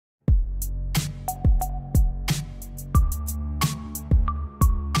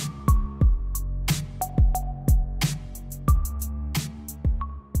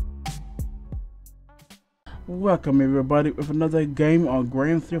Welcome everybody with another game on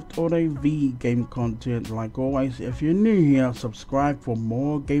Grand Theft Auto V game content. Like always, if you're new here, subscribe for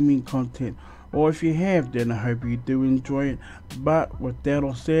more gaming content, or if you have, then I hope you do enjoy it. But with that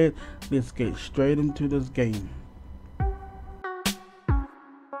all said, let's get straight into this game.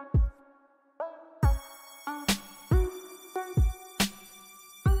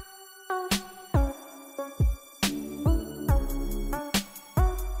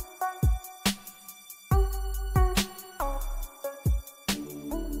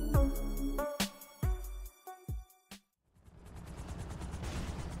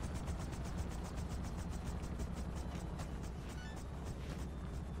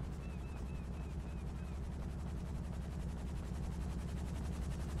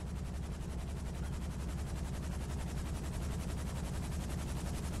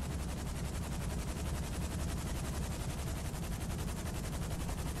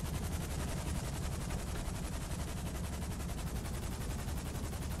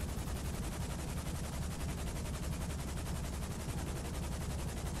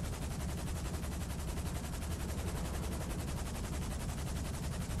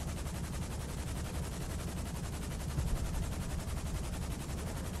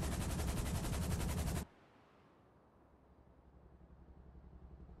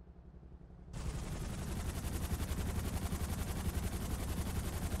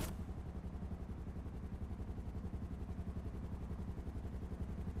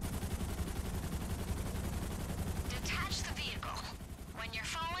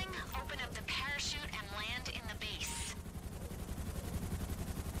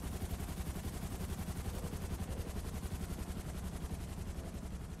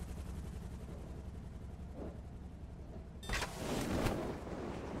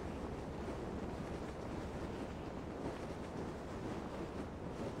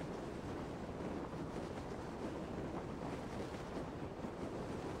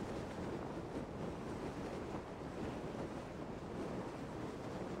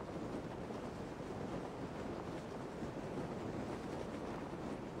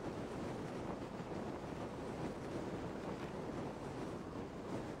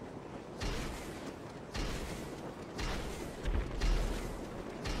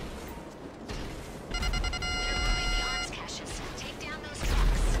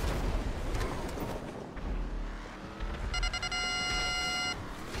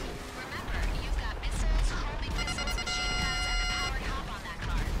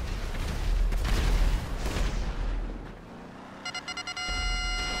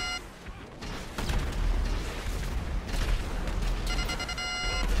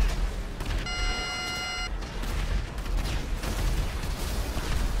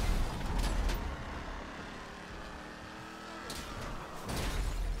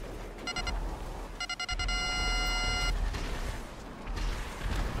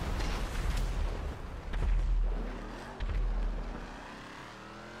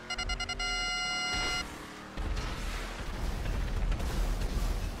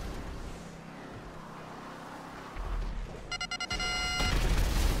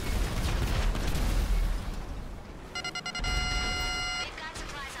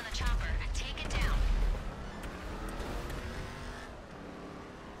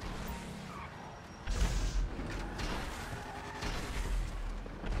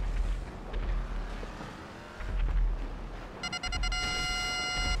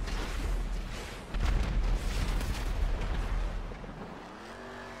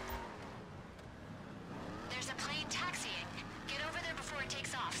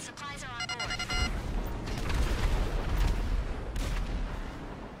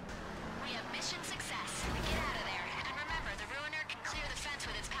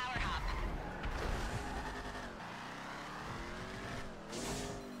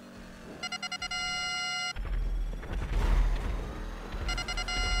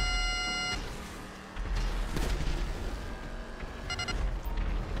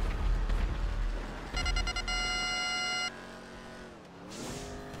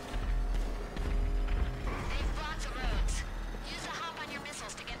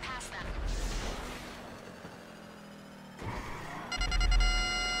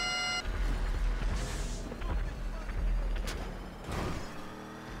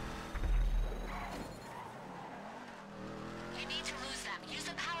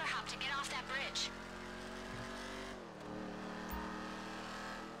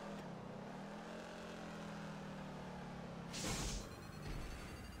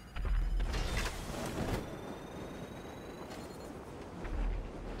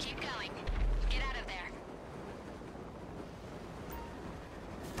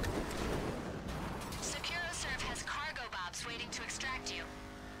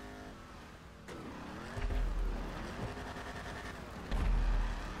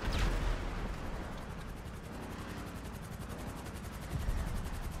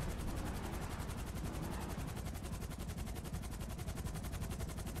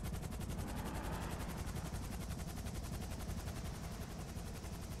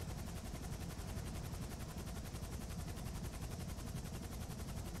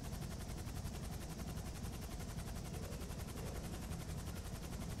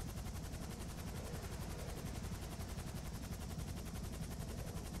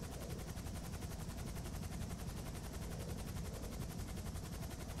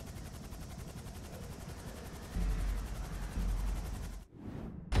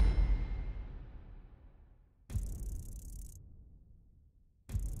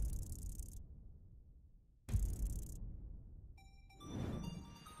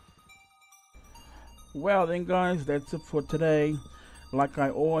 Well then guys, that's it for today. Like I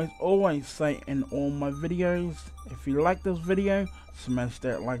always say in all my videos, if you like this video, smash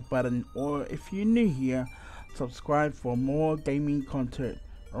that like button, or if you're new here, subscribe for more gaming content.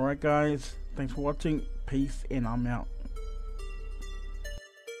 Alright guys, thanks for watching, peace, and I'm out.